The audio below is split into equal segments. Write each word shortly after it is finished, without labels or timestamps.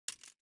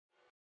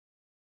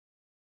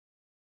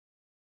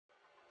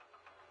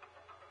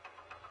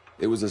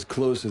It was as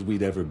close as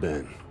we'd ever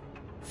been.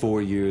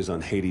 4 years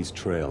on Hades'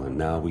 trail, and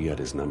now we had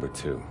his number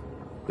 2.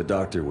 The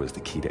doctor was the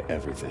key to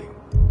everything.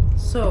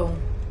 So,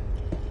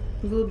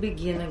 we'll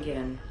begin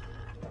again.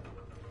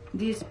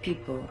 These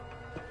people,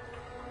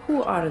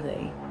 who are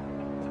they?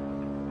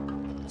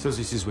 So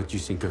this is what you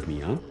think of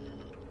me, huh?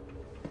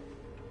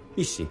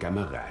 You think I'm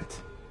a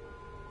rat.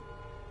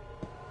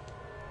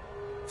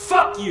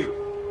 Fuck you!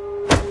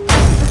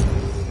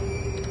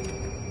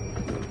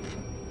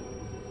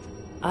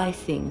 I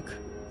think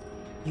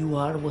you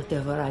are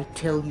whatever I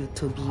tell you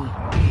to be.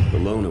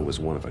 Bologna was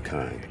one of a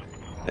kind.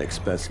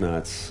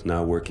 Ex-Spetsnaz,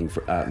 now working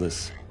for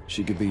Atlas.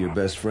 She could be your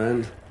best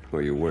friend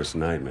or your worst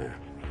nightmare.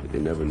 But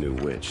you never knew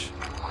which.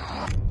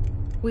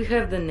 We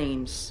have the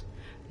names.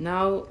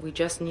 Now we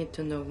just need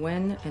to know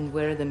when and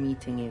where the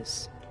meeting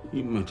is.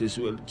 You might as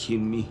well kill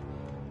me.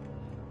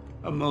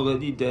 I'm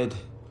already dead.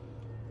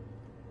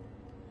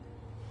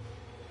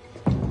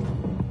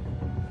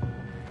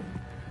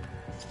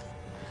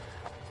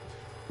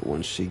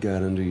 Once she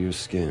got under your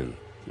skin.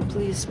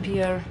 Please,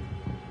 Pierre,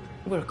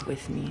 work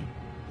with me.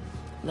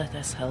 Let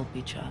us help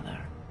each other.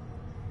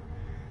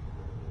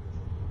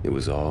 It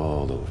was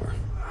all over.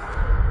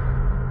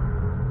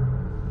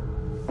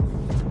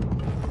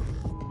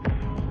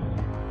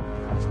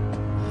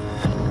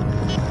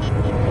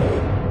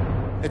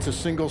 It's a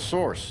single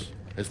source.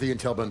 Has the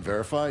intel been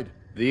verified?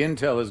 The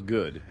intel is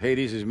good.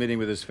 Hades is meeting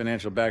with his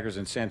financial backers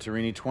in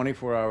Santorini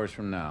 24 hours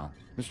from now.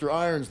 Mr.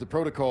 Irons, the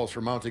protocols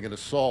for mounting an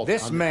assault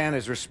This on... man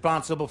is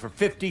responsible for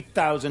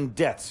 50,000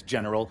 deaths,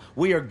 General.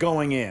 We are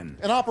going in.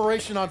 An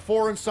operation on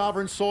foreign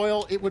sovereign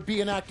soil, it would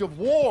be an act of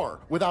war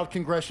without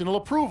congressional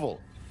approval.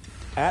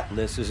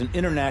 Atlas is an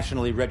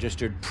internationally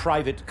registered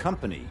private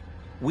company.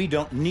 We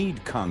don't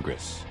need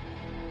Congress.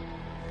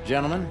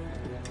 Gentlemen,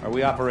 are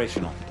we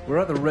operational? We're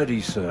at the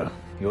ready, sir.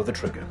 You're the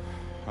trigger.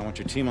 I want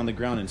your team on the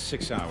ground in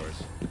 6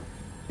 hours.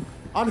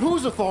 On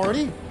whose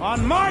authority?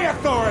 On my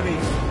authority!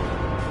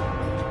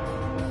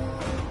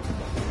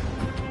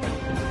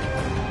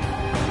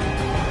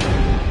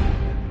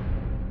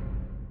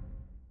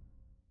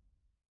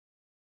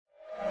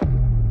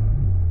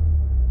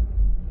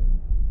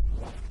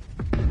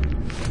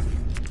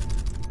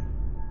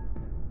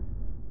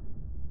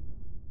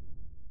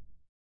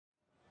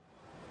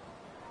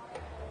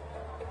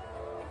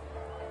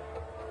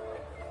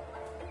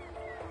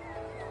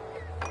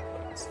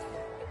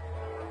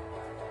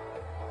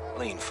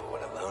 Lean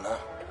forward, Alona.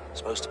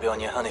 Supposed to be on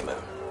your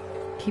honeymoon.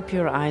 Keep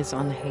your eyes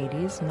on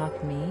Hades,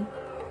 not me.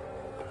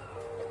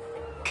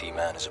 Key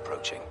man is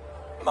approaching.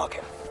 Mark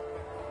him.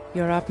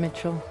 You're up,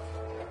 Mitchell.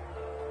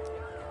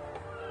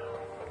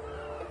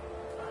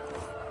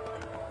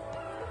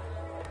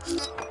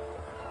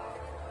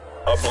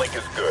 Uplink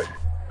is good.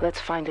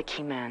 Let's find a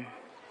key man.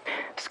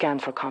 Scan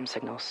for comm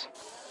signals.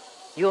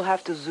 You'll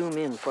have to zoom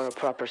in for a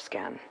proper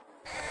scan.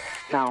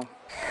 Now,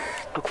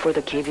 look for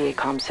the KVA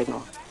comm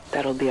signal.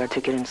 That'll be our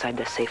ticket inside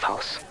the safe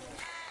house.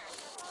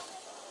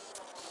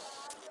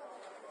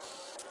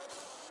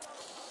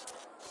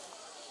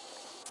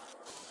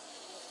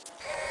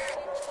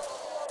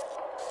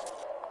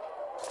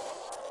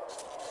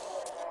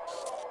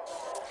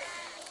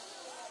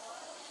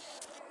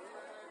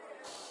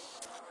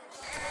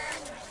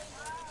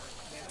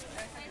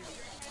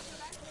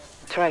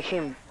 Try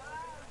him.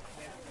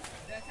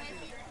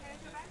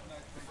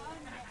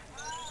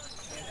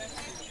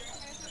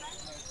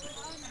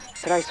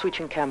 Try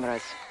switching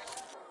cameras.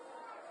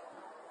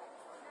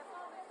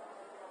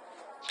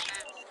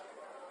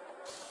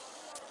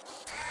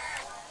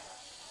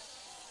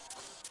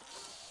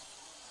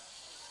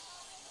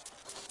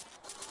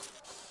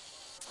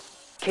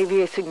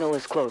 KVA signal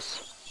is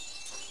close.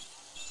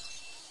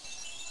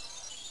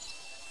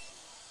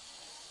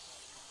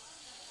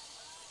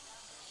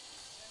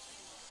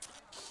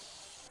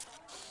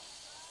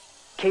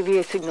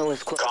 KVA signal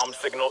is close. Comm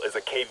signal is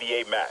a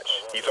KVA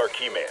match. He's our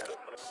key man.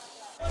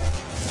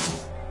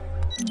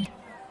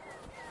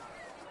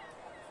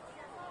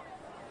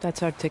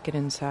 That's our ticket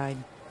inside.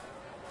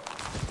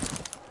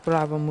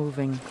 Bravo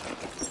moving.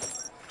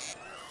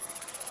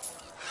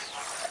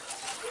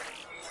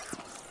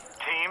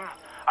 Team,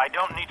 I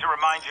don't need to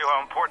remind you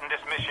how important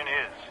this mission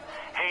is.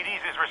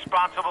 Hades is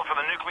responsible for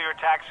the nuclear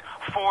attacks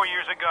 4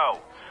 years ago.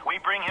 We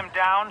bring him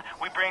down,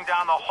 we bring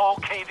down the whole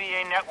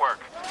KVA network.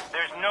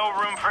 There's no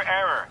room for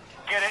error.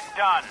 Get it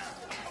done.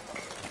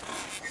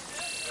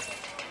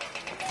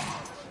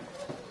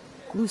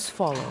 Loose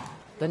follow,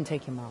 then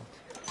take him out.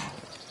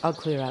 I'll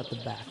clear out the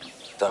back.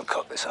 Don't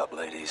cock this up,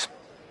 ladies.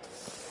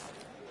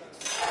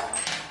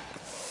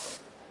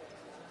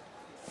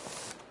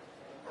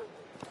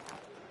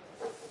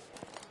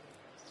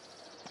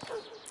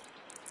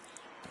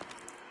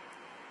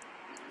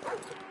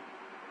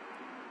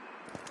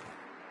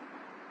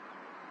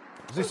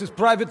 This is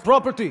private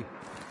property.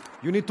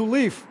 You need to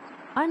leave.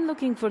 I'm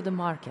looking for the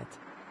market.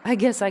 I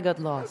guess I got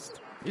lost.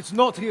 It's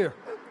not here.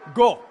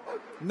 Go.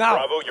 Now.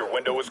 Bravo, your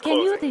window is Can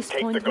you closing. Take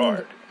disappoint the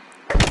guard.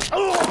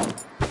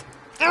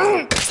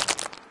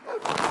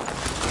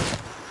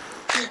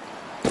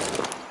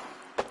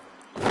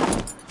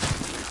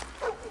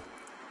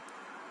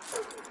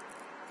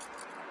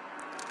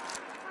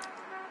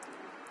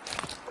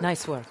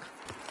 Nice work.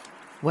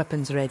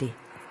 Weapons ready.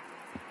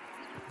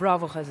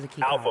 Bravo has the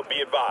key. Alpha,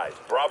 be advised.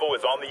 Bravo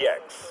is on the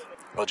X.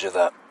 Roger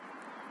that.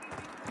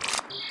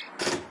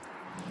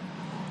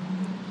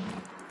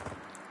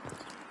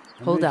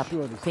 Hold up.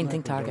 Sure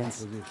Painting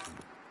targets.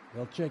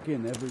 They'll check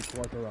in every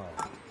quarter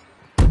hour.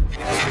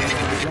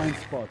 There's a blind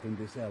spot in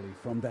this alley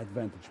from that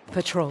vantage point.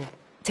 Patrol.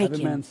 Take Have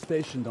a him. man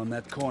stationed on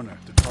that corner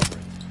to cover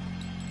it.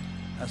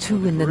 As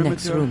Two for in the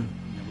next perimeter, room.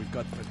 We've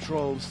got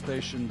patrols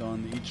stationed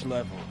on each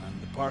level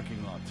and the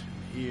parking lot,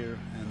 here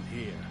and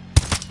here.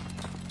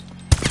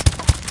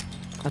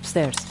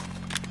 Upstairs.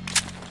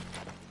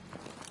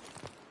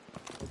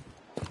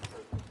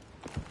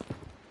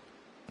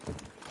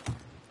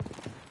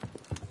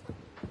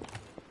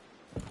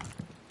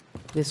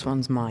 This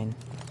one's mine.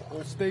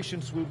 All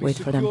stations will be Wait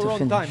for them secure to on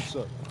finish. time,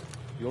 sir.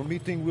 Your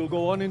meeting will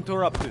go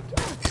uninterrupted.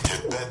 It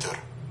had better,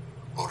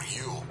 or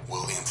you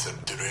will answer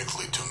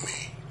directly to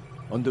me.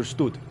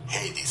 Understood.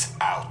 Hades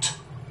out.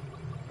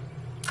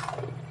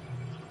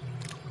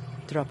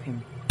 Drop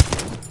him.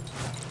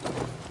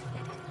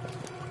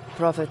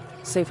 Prophet,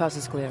 safe house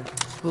is clear.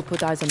 We'll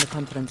put eyes on the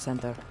conference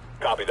center.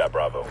 Copy that,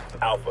 Bravo.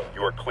 Alpha,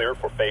 you are clear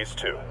for Phase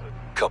 2.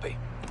 Copy.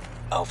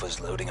 Alpha's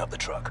loading up the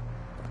truck.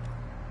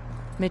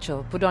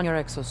 Mitchell, put on your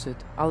exosuit.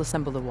 I'll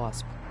assemble the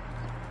Wasp.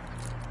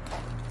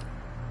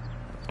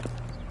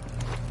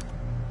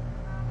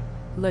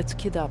 Let's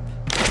kid up.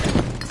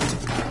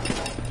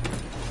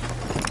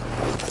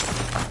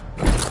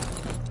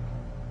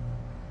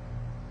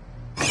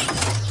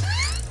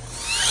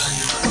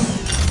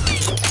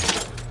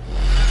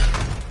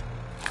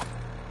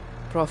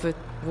 Prophet,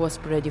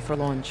 Wasp ready for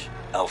launch.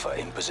 Alpha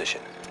in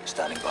position.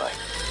 Standing by.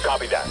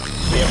 Copy that.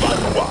 Stand by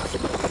for Wasp.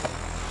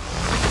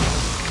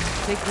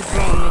 Take the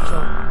drone,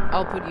 Mitchell.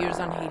 I'll put ears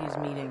on Hades'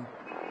 meeting.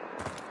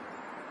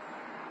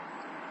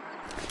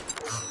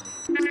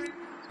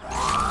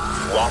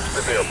 Wasp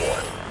is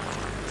airborne.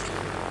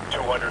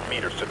 200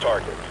 meters to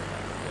target.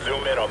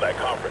 Zoom in on that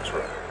conference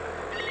room.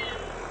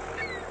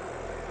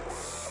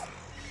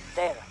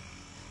 There.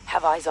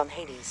 Have eyes on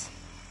Hades.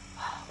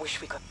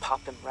 Wish we could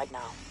pop him right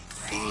now.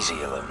 Easy,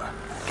 Alona.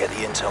 Get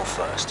the intel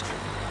first.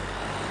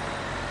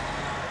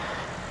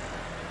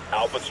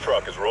 Alpha's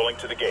truck is rolling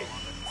to the gate.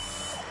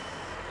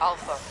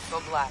 Alpha,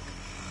 go black.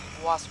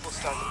 Wasp will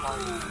start the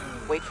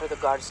party. Wait for the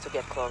guards to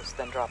get close,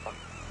 then drop them.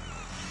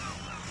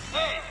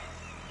 Hey!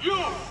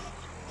 You!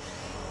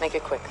 Make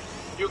it quick.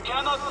 You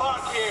cannot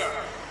park here!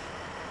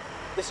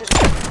 This is...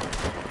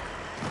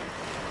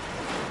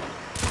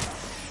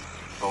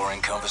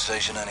 Boring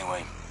conversation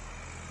anyway.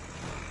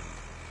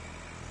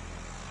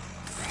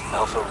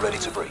 Alpha ready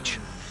to breach.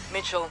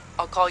 Mitchell,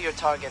 I'll call your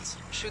targets.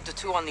 Shoot the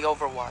two on the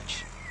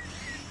overwatch.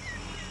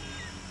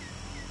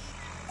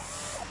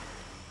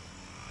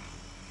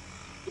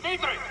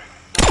 Dmitri!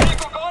 The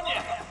vehicle gone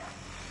yet?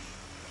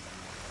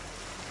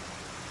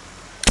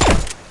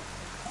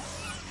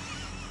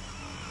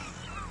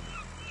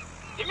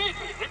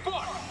 Dmitri,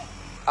 report!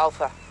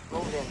 Alpha,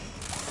 move in.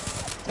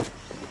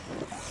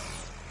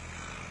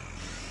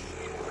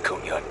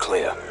 Courtyard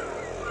clear.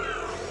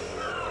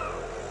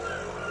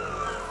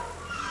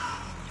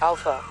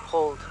 Alpha,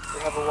 hold.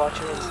 We have a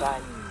watcher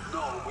inside.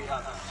 No, we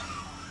haven't.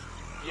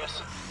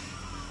 Yes.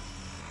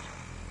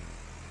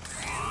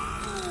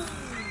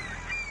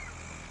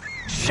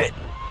 Shit!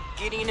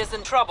 Gideon is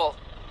in trouble.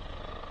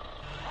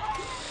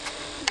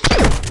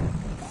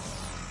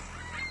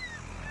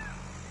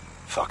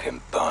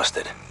 Fucking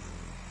bastard.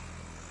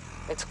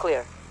 It's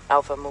clear.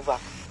 Alpha, move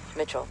up.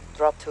 Mitchell,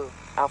 drop two.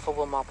 Alpha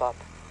will mop up.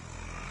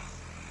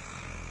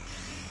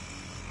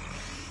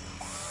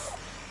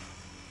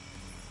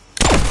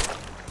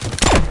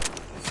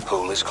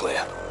 Pool is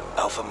clear.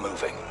 Alpha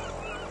moving.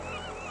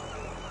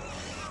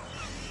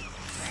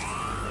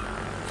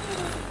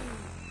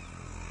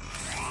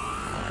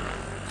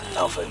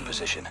 Alpha in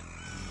position.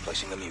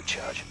 Placing the mute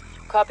charge.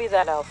 Copy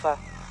that, Alpha.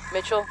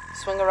 Mitchell,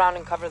 swing around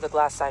and cover the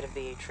glass side of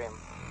the atrium.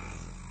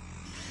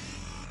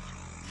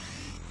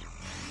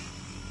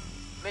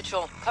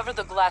 Mitchell, cover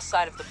the glass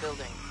side of the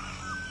building.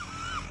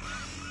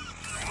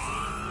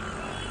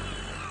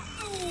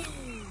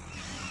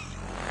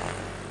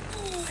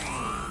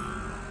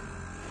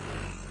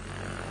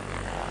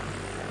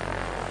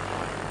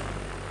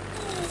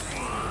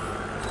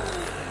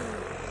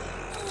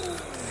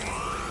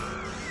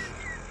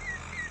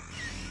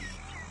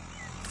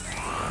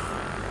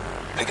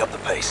 Pick up the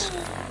pace.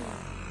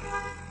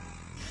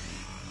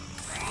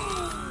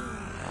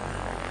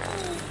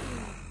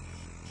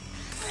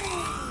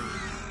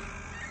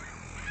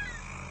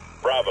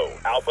 Bravo,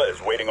 Alpha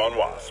is waiting on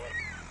Wasp.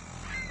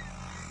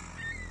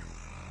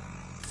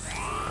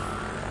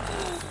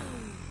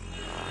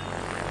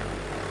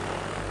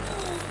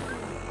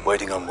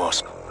 Waiting on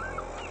Wasp.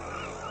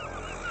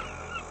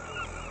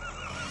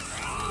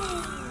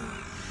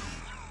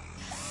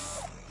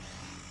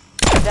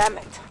 Damn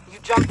it. You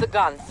jumped the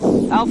gun.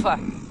 Alpha,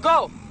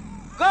 go!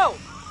 Go!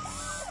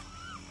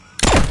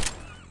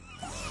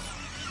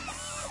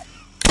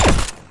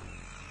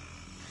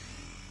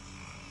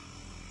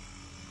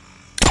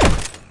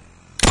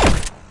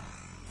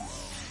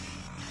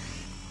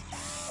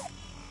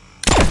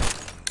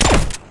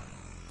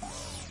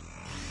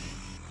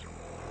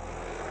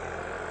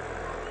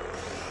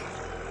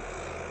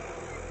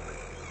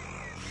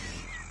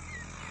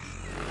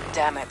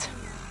 Damn it.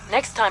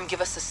 Next time,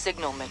 give us a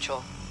signal,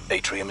 Mitchell.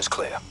 Atrium is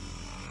clear.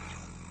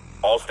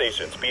 All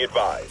stations, be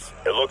advised.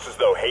 It looks as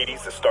though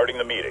Hades is starting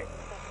the meeting.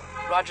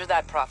 Roger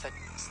that, Prophet.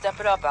 Step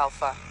it up,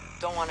 Alpha.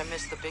 Don't want to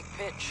miss the big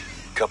pitch.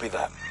 Copy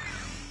that.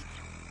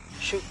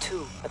 Shoot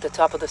 2 at the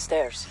top of the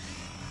stairs.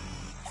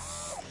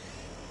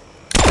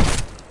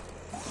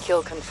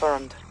 Kill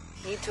confirmed.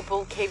 Need to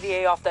pull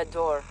KVA off that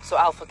door so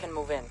Alpha can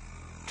move in.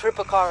 Trip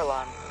a car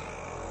alarm.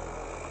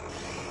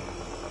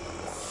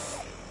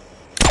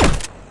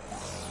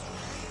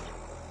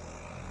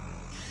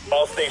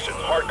 All stations,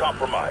 hard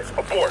compromise.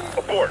 Abort,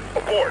 abort,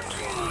 abort.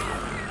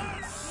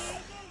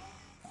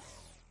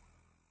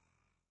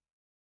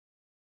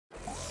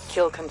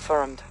 Kill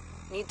confirmed.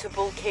 Need to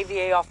pull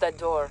KVA off that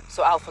door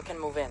so Alpha can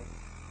move in.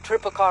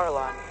 Trip a car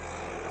alarm.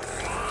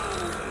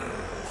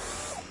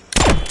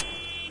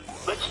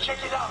 Let's check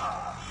it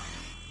out.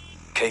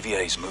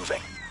 KVA's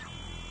moving.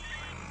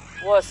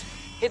 Wasp,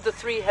 hit the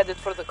 3 headed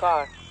for the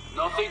car.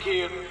 Nothing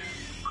here.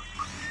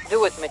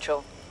 Do it,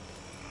 Mitchell.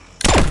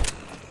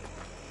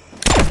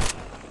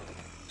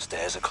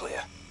 Stairs are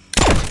clear.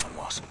 On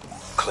Wasp.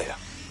 Clear.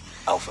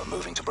 Alpha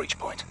moving to breach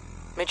point.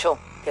 Mitchell,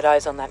 get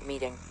eyes on that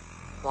meeting.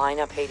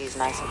 Line up Hades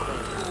nice and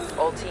clean.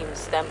 All teams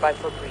stand by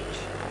for breach.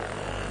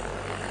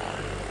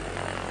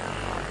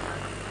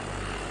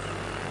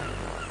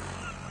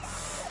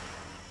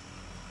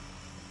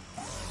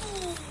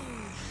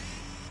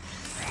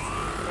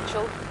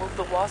 Mitchell, move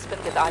the Wasp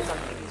and get eyes on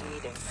Hades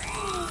meeting.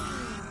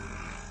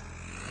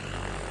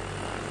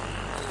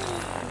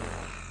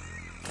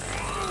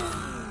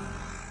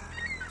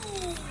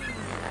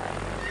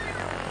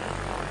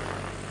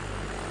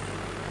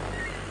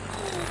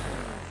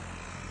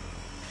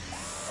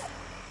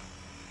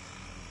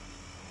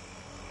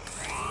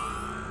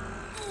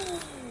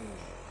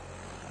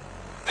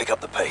 Pick up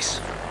the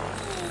pace.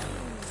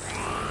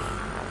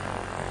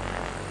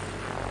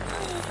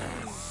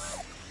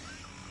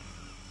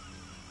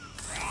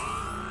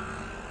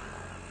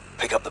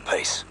 Pick up the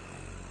pace.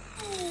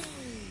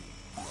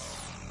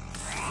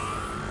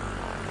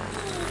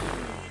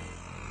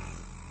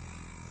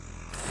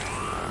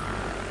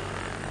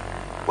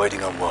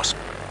 Waiting on Wasp.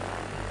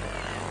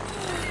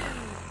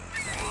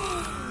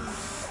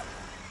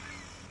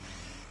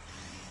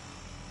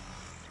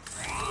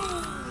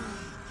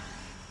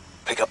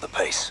 Pick up the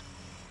pace.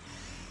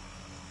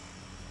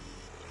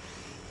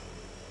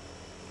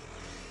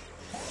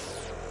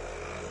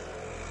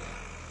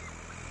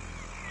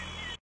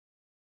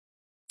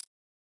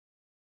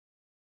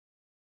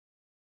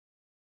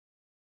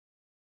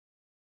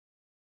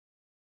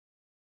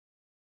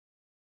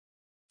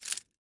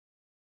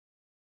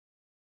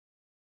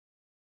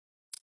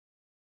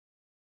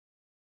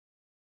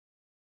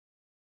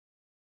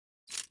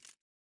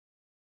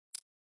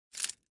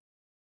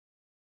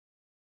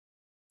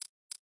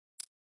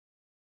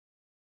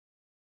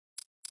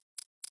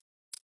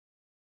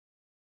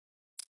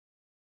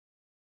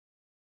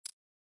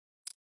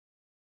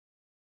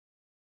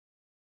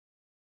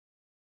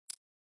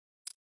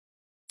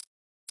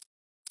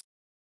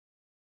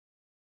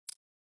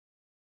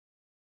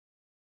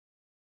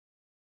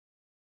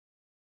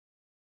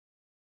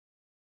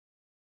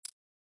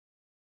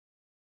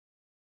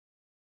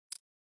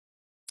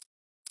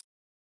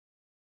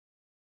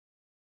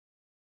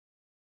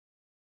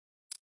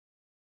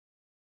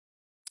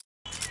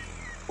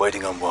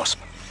 Waiting on Wasp.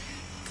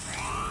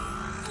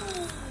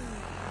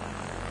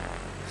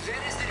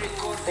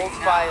 Hold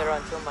fire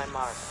until my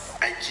mark.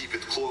 I keep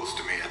it close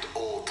to me at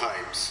all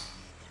times.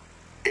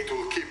 It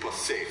will keep us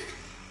safe.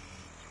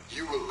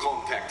 You will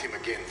contact him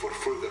again for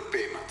further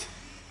payment.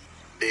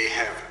 They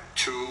have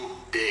 2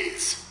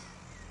 days.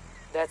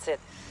 That's it.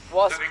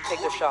 Wasp, take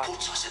the shot.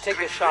 Take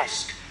the shot.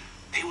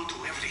 They will do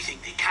everything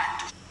they can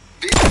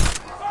to...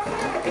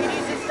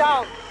 Hades is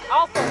down.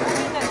 Alpha, move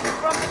in and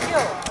confirm the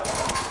kill.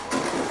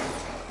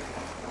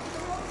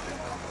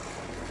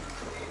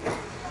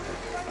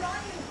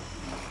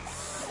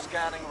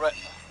 Scanning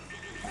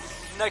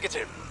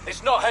Negative.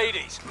 It's not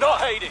Hades.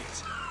 Not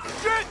Hades.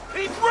 Shit!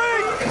 He's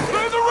rigged!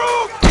 Clear the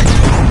room!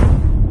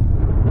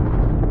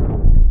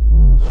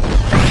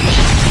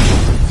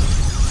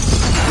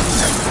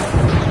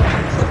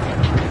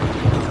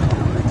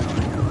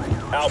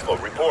 Alpha,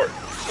 report.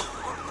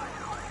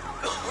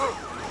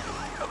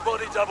 A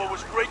body double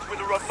was breached with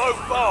a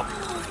remote bomb.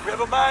 We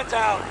have a man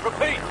down.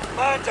 Repeat,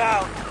 man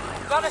down.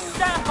 Got a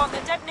stamp on the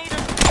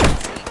detonator's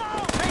frequency.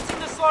 Tracing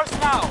the source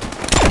now.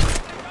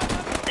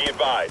 Be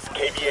advised,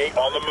 KVA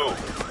on the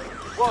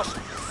move. Wasp,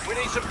 we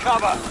need some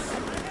cover.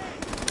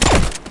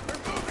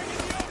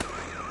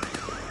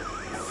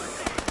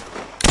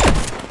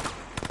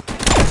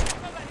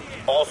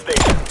 All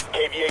stations,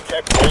 KVA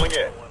tech rolling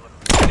in.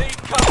 We need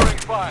covering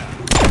fire.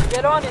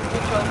 Get on it,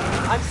 Mitchell.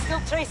 I'm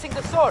still tracing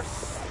the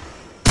source.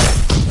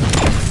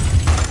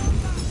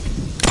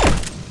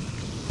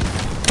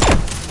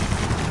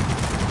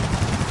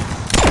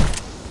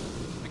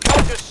 We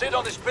can't just sit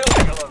on this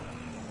building alone.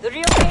 The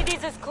real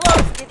Hades is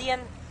close, Gideon.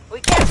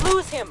 We can't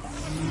lose him.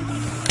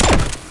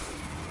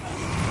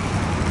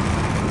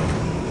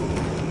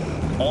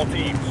 All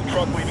teams,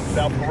 truck leaving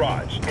South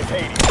Garage. It's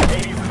Hades.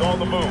 Hades is on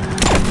the move.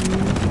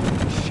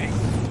 Shit.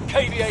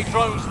 KVA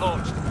drones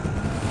launched.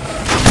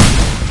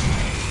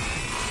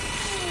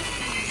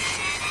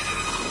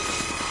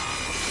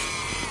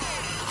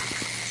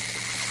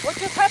 What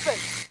just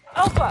happened?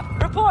 Alpha,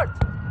 report!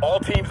 All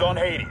teams on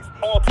Hades.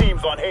 All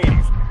teams on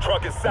Hades.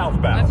 Truck is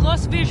southbound. I've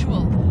lost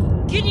visual.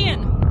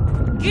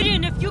 Gideon!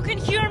 Gideon, if you can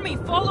hear me,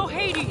 follow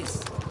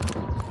Hades!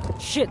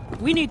 Shit,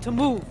 we need to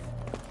move.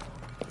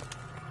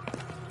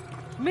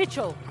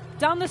 Mitchell,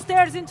 down the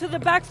stairs into the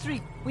back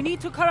street. We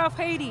need to cut off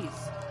Hades.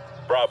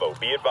 Bravo,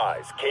 be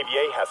advised.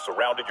 KVA has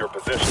surrounded your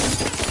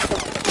position.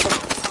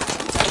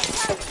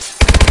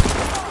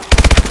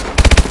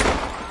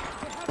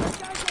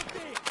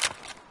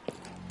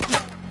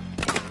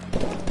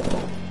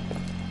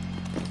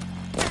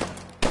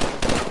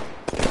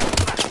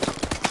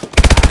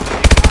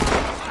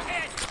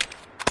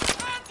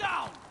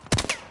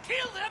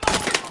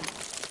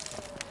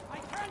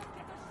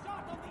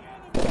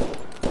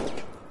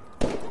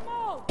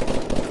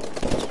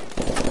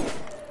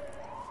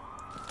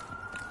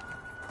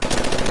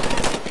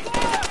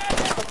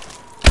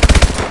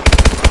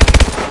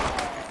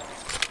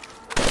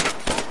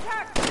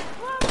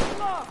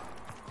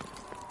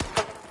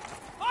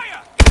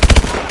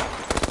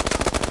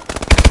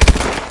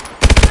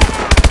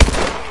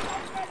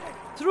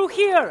 Through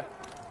here!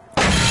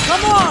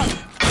 Come on!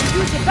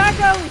 Use the back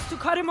alleys to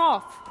cut him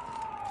off!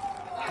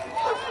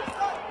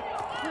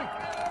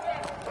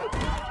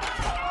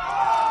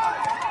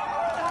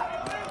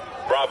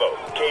 Bravo,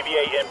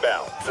 KVA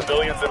inbound.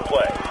 Civilians in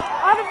play.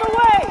 Out of the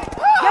way!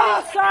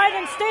 Get inside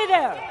and stay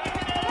there!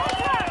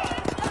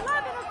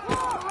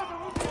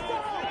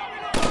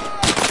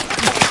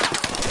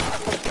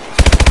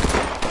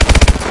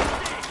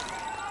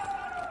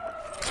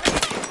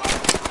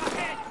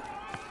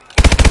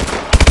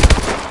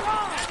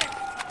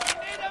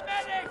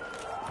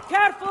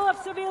 Careful of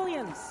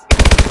civilians!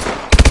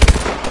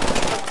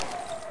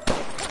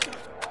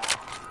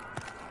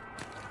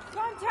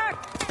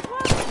 Contact!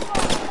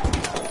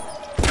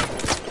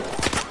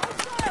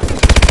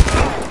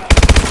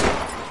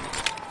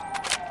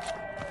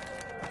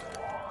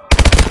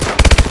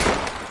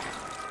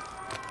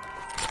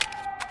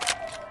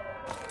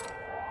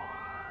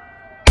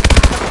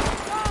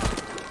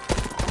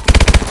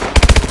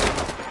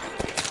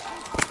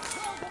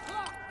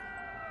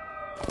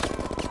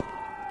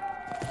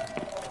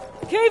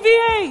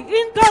 KVA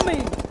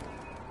incoming!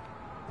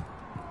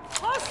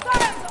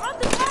 Hostiles on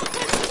the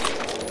mountain!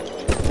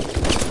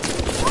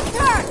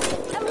 Contact!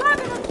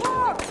 11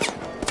 o'clock!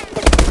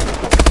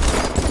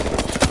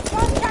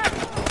 Contact!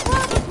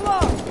 12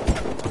 o'clock!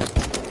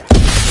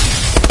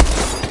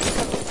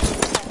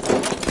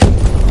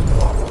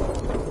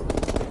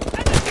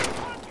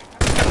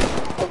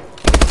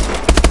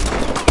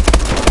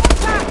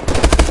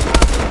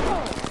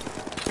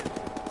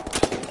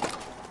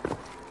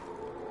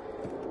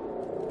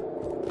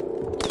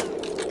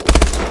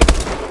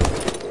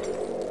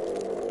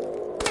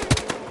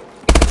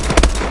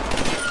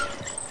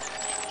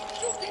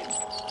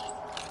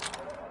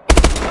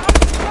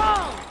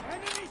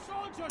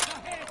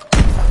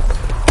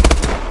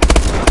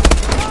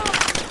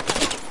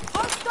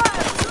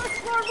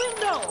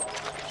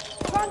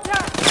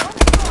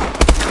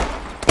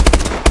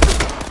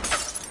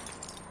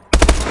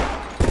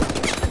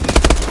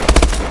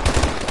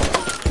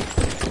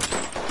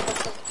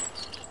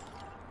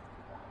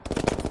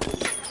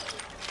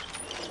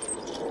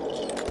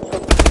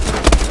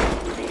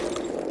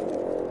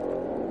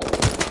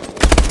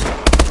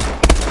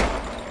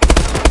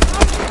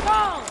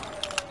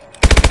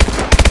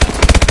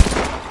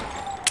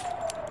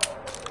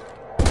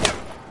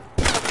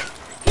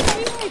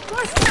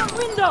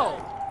 Window!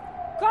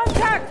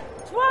 Contact!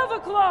 12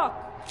 o'clock!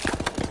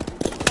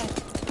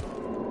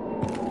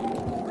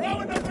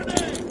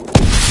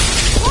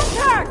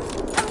 Contact!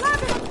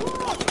 11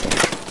 o'clock!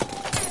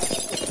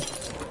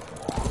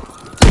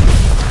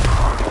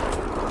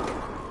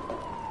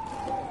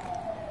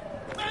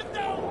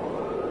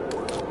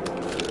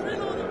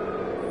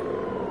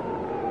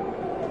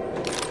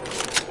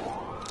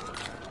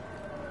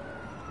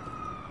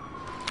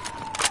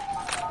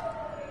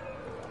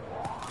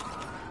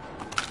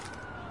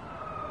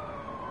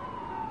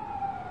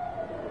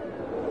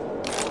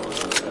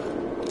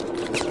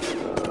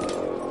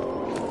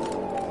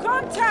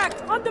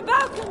 Contact on the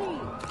balcony!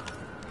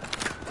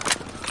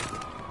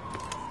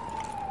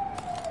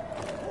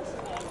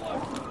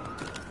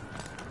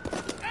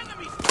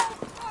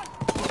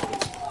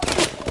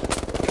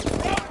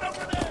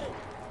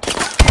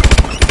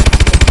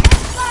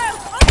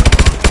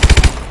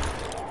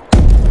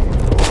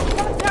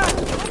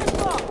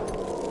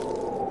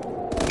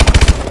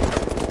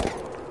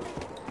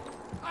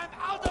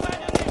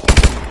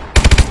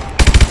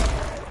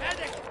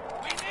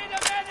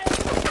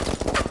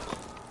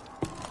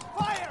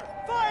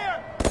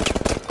 Fire!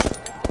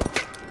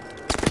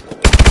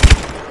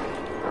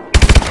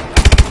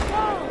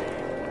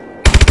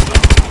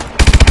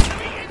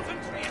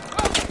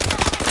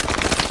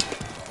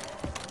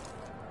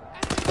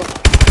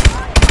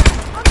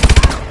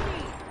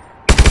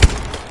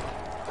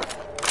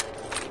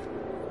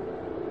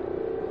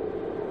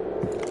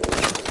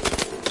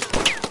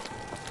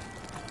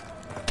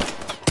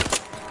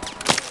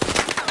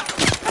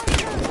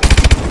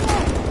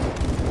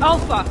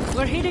 Alpha,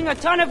 we're hitting a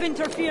ton of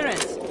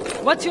interference.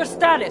 What's your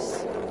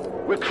status?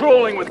 We're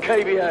crawling with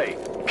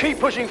KVA. Keep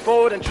pushing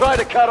forward and try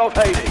to cut off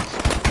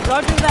Hades.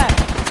 Roger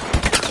that.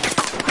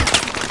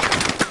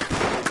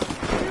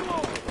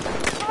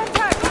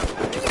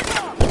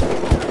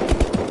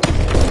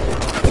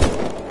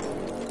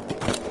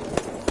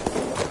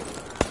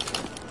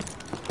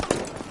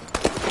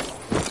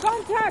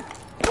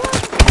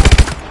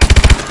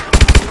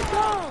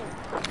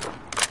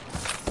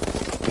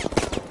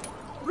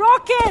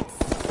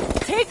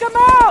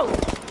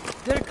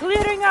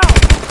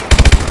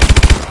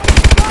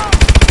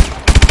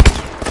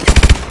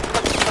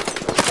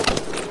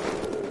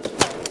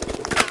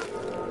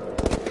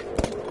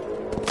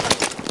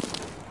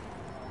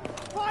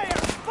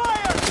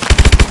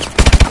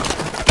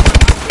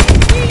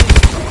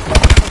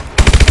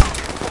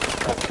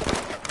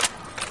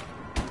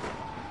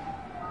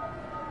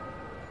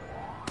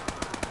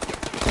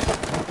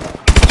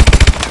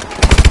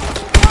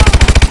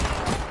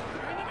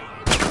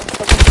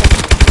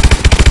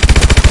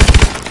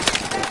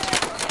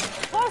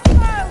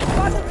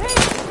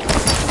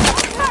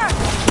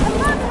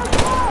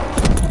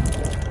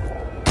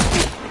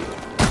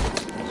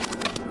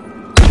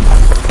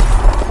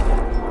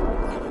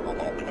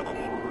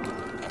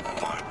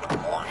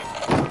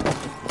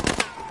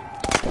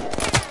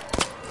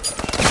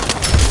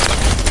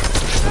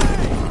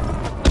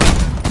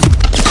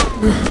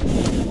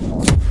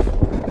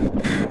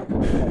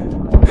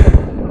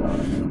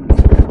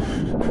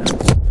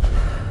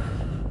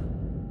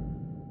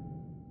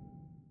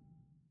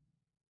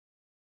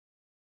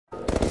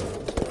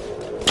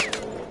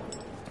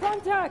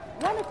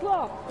 Contact! 1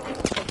 o'clock!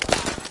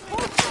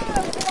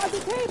 Hostiles by the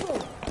table!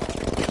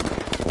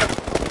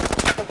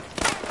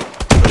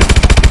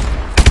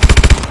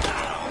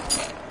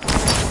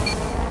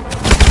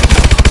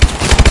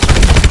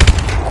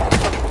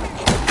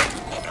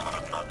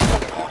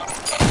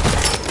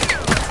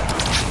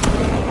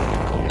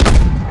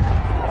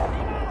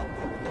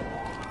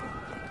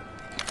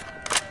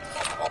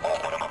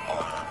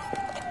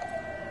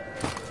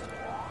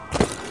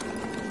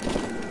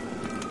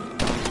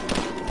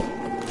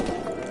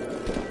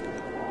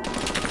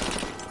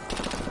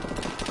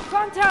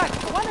 Contact!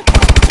 1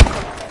 o'clock!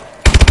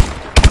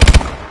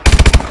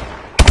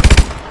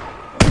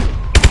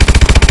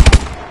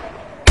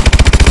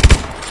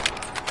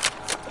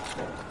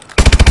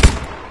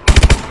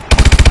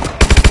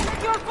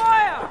 Take your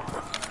fire!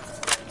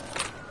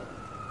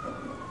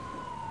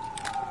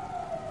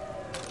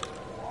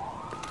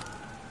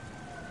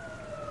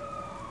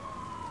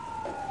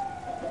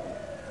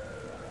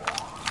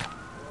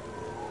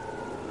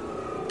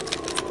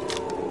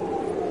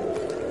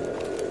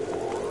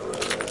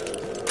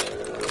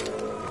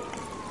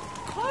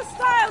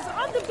 Hostiles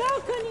on the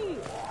balcony!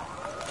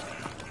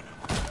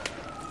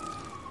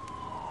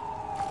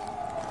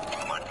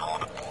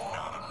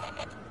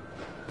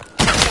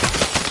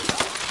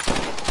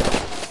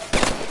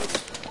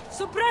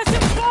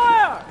 Suppressive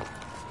fire!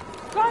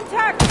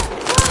 Contact!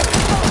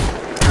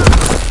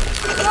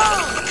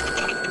 Down!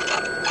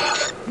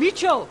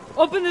 Mitchell,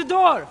 open the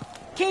door!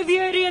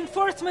 KVA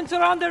reinforcements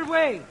are on their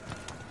way!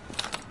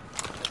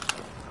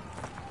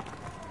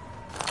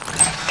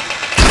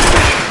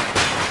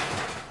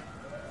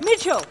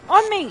 Mitchell,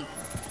 on me!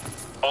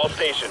 All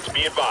stations,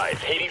 be advised.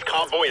 Hades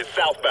convoy is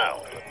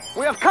southbound.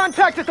 We have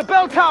contact at the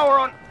bell tower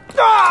on...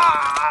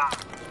 Ah!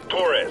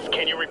 Torres,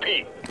 can you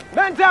repeat?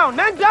 Man down!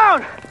 Man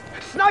down!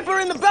 Sniper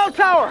in the bell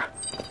tower!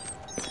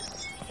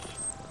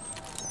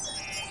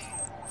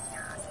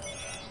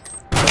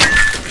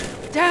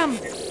 Damn!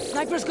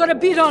 Sniper's got a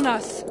beat on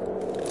us!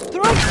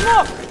 Throw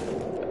smoke!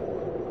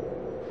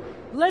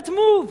 Let's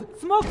move!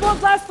 Smoke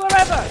won't last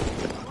forever!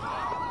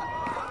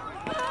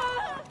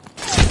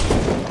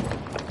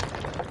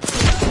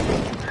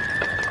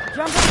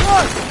 Jump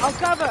across! I'll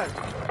cover!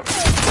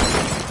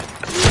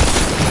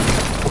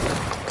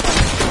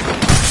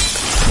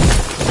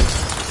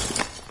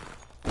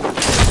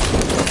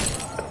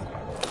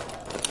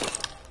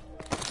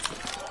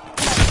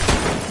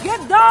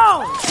 Get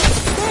down!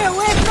 Stay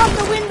away from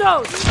the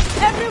windows!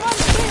 Everyone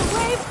stay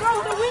away from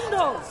the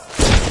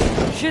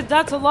windows! Shit,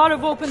 that's a lot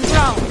of open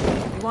ground.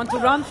 You want to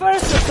run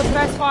first or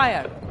suppress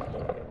fire?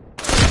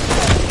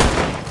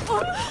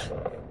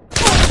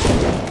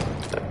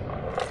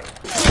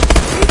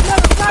 Keep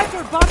that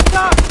sniper boxed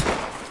up!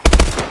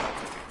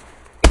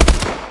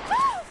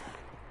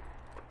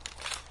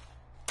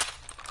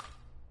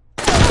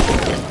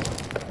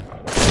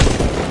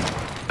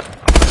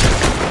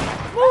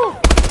 Move!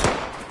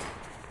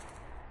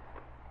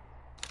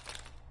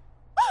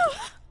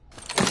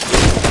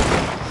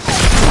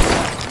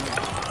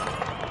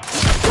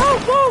 Go,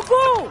 go,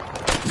 go!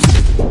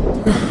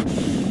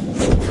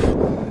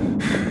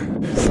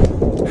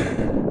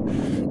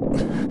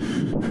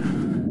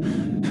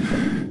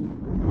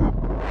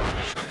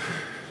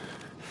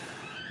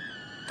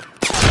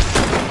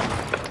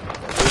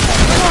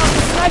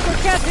 Sniper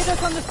can't hit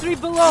us on the street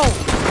below.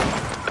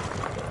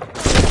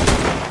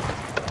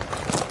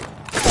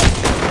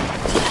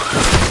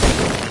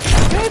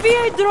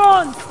 KVA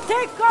drones!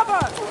 Take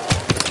cover!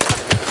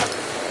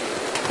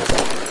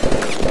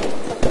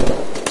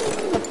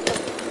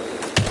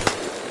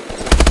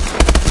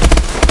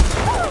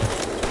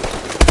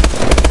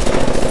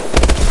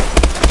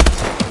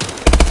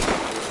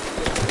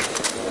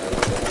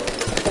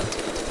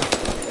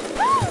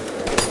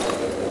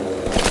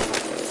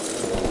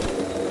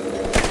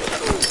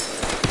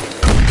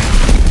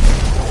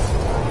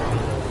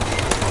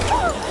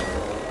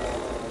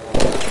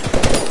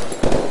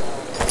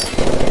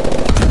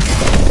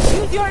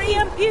 Use your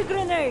EMP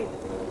grenade!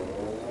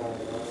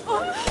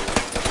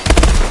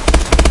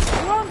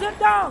 Drones are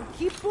down!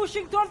 Keep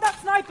pushing toward that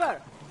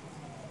sniper!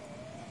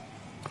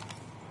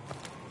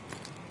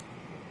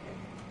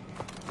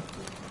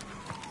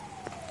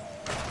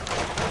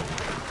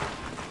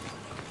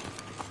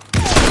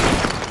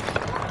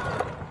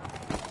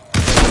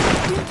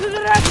 Into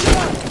the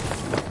regular!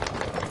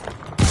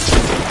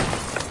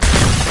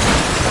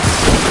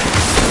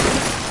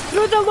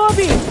 Through the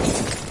lobby!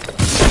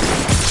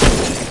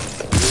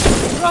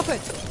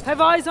 Prophet,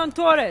 have eyes on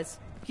Torres.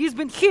 He's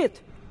been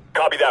hit.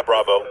 Copy that,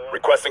 Bravo.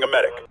 Requesting a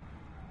medic.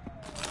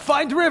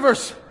 Find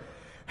Rivers.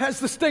 Has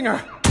the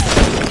stinger.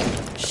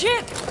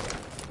 Shit!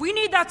 We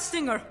need that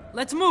stinger.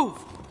 Let's move.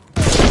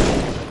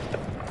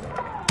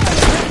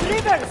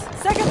 Rivers,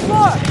 second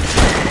floor.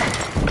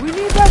 We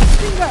need that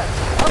stinger.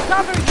 I'll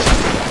cover you.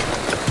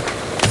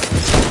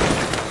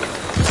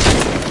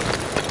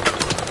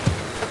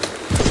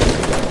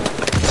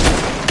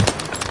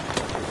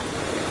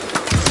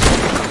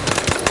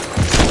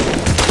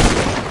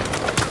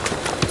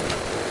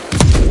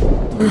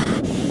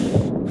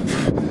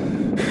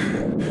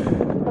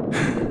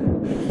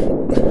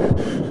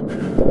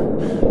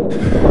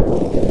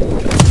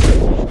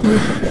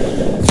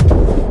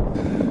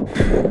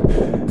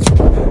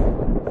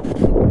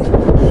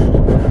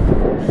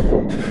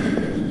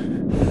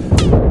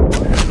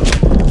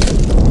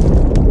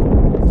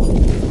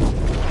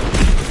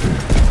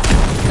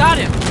 Got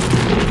him.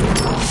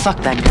 Fuck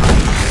that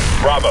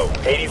guy. Bravo.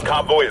 Hades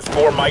convoy is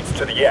 4 mics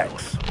to the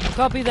X.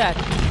 Copy that.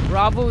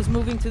 Bravo is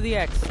moving to the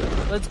X.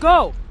 Let's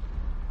go!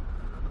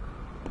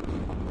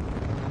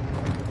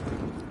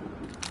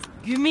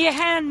 Give me a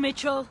hand,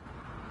 Mitchell.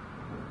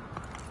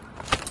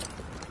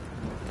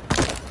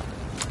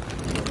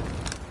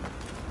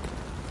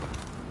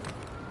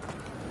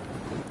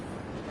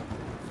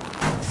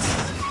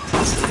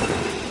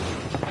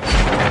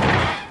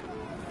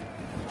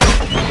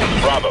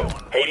 Bravo.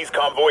 Hades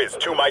convoy is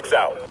 2 mics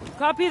out.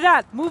 Copy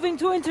that. Moving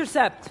to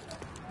intercept.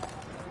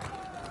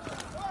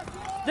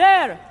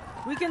 There!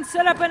 We can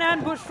set up an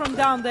ambush from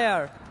down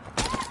there.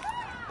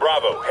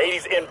 Bravo.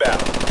 Hades inbound.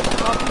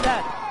 Copy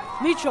that.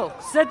 Mitchell,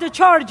 set the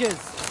charges.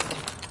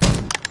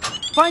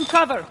 Find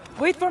cover.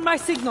 Wait for my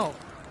signal.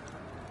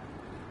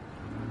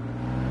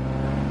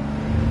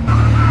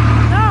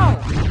 Now!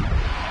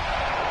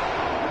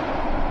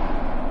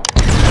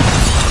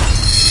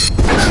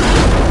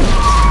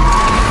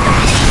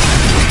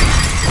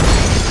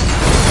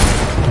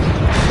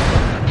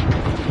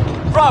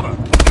 Bravo,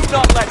 do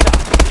not let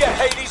up. Get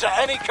Hades at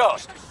any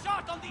cost.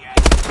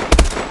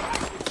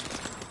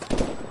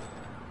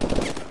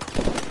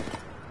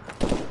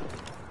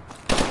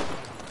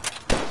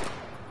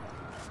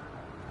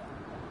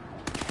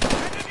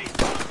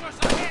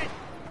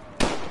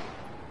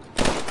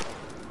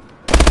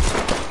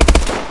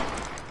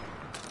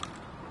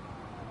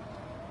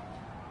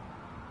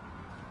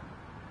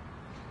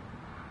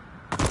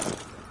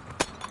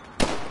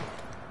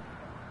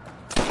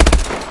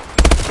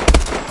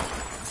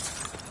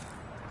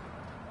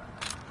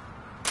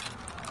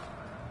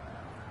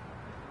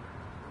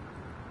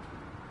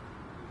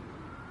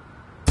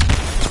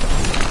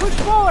 Push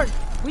forward!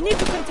 We need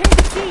to contain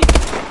the team!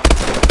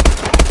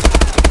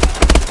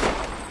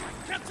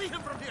 Can't see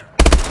him from here.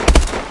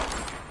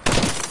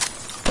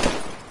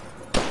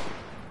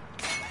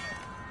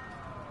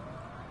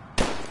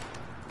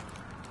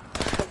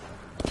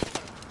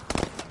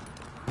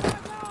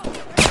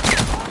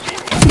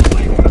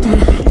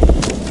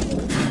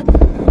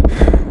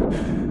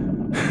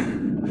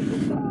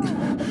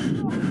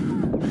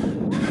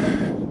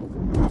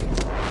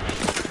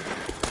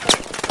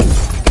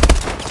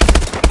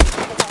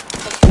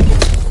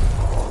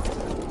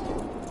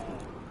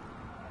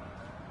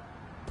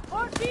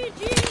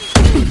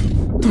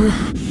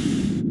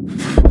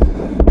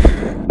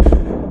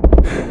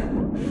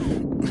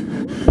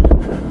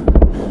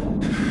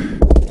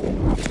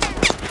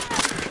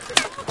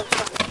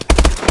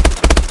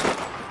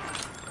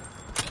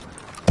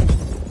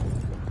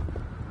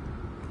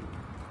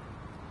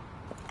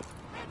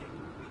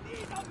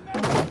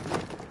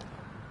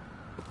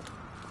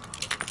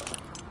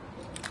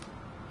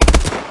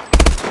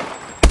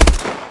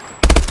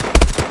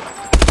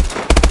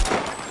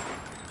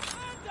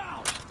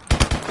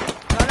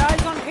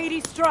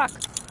 Struck.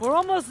 We're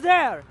almost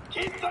there.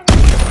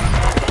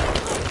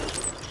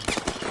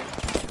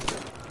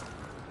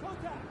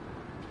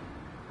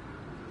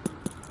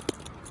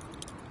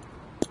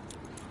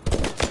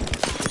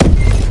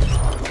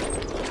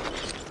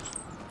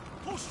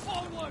 Push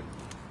forward.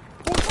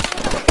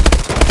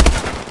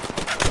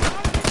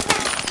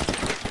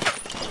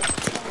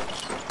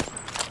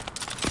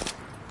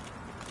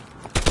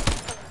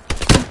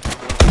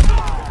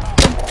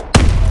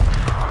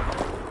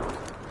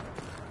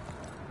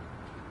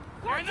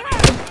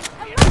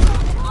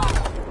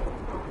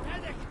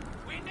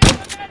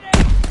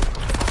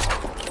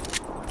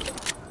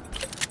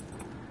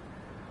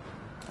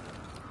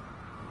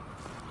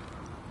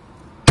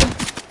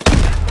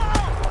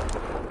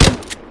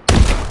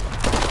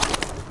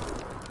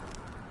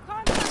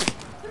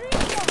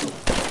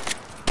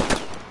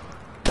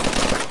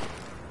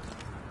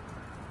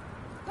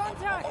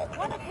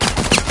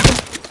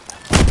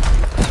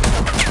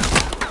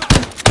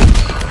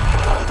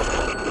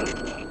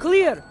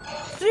 Clear!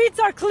 Streets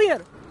are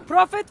clear!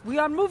 Prophet, we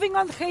are moving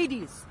on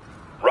Hades.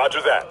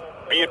 Roger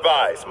that. Be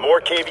advised, more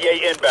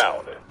KVA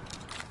inbound.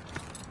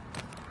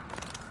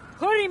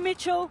 Hurry,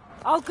 Mitchell.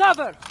 I'll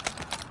cover.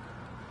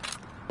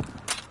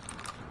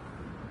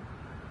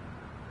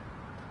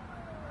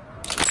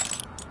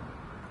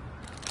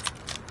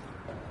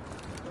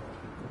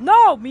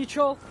 No,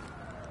 Mitchell!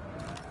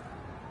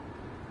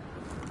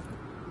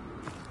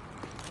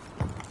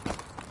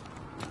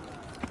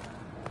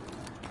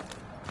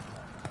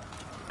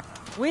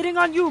 Waiting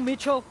on you,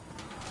 Mitchell.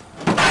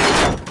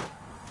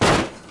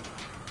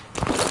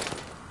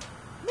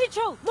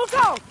 Mitchell, look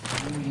out!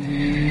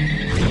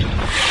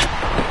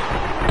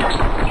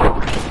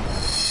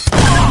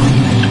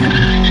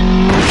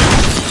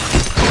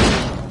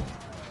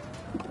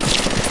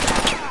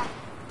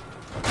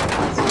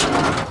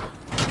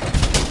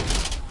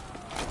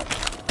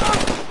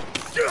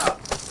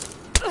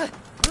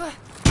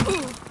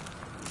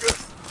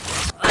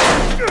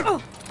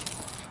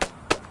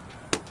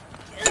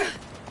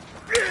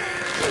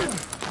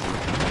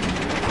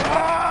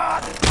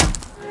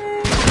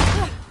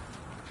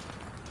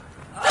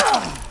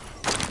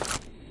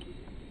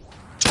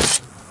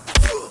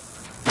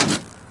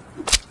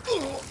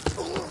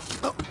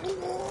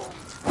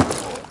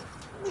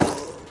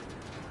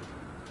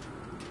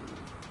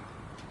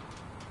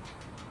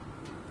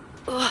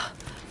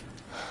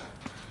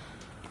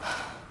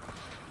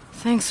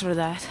 Thanks for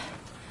that.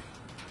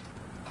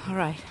 All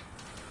right,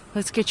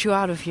 let's get you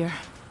out of here.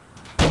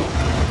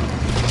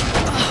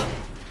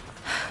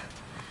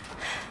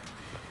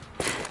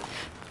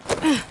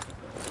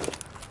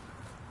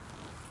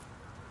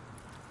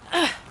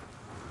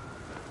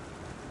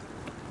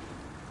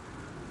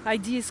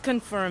 ID is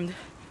confirmed.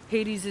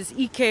 Hades is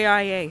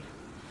EKIA.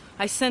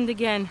 I send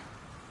again.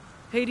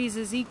 Hades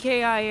is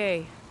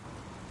EKIA.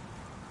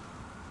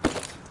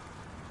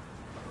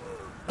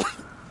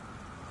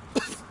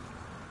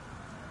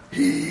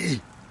 He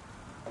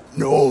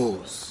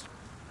knows.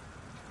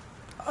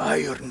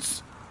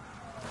 Irons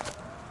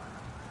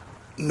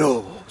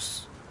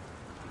knows.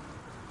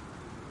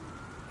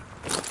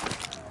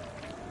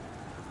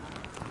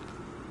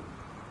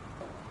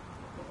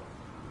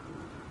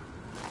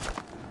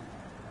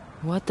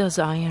 What does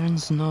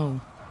Irons know?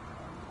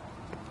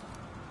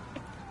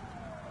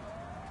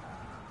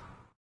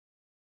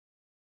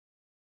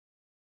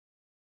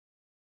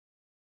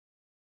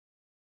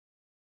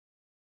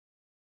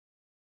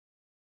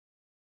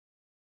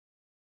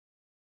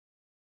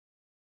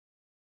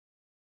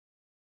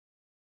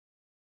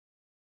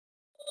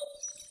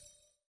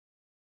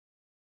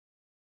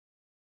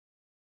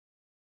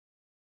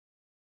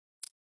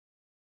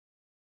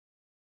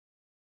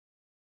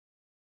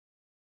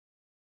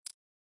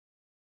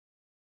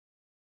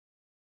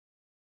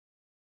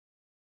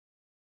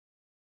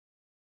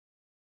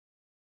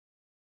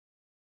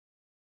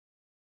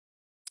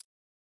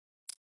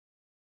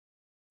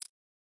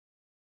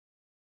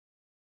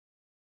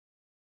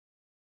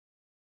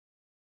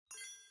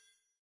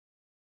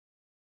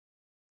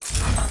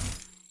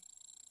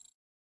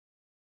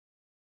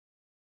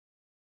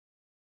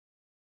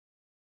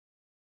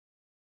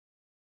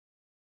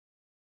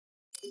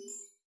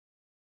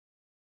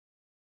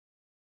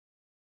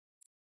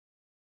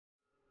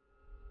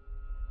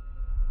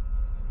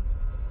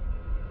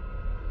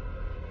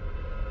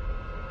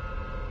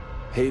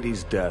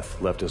 Hades'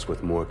 death left us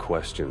with more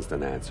questions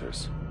than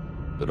answers.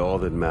 But all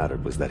that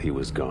mattered was that he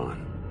was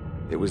gone.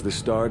 It was the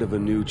start of a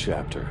new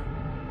chapter,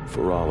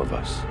 for all of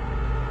us.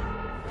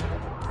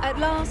 At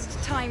last,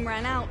 time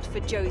ran out for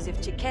Joseph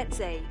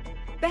Chiketse,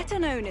 better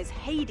known as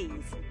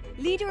Hades,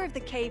 leader of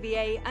the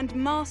KVA and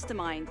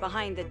mastermind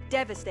behind the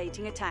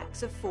devastating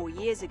attacks of 4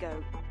 years ago.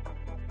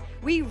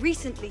 We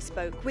recently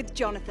spoke with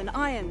Jonathan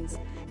Irons,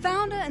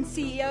 founder and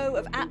CEO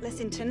of Atlas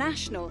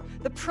International,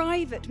 the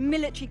private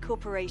military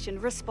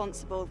corporation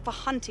responsible for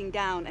hunting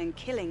down and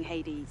killing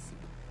Hades.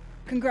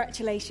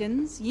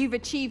 Congratulations, you've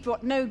achieved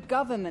what no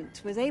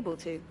government was able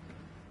to.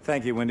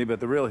 Thank you, Wendy, but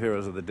the real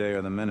heroes of the day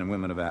are the men and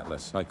women of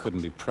Atlas. I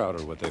couldn't be prouder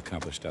of what they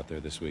accomplished out there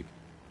this week.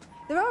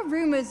 There are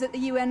rumors that the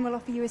UN will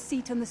offer you a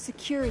seat on the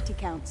Security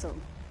Council.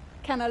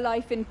 Can a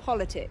life in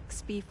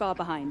politics be far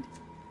behind?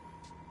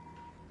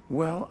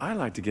 Well, I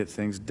like to get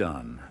things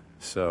done,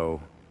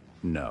 so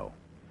no.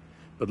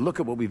 But look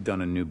at what we've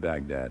done in New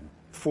Baghdad.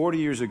 40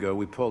 years ago,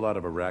 we pulled out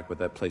of Iraq with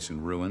that place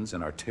in ruins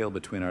and our tail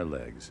between our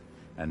legs.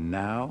 And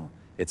now,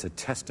 it's a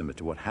testament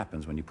to what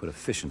happens when you put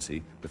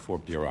efficiency before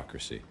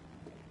bureaucracy.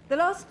 The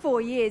last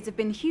 4 years have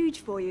been huge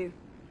for you.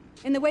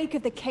 In the wake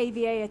of the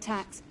KVA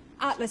attacks,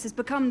 Atlas has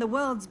become the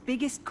world's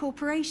biggest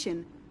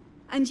corporation.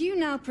 And you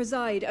now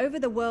preside over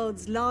the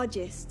world's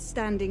largest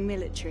standing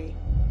military.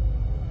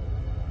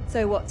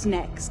 So what's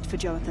next for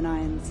Jonathan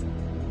Irons?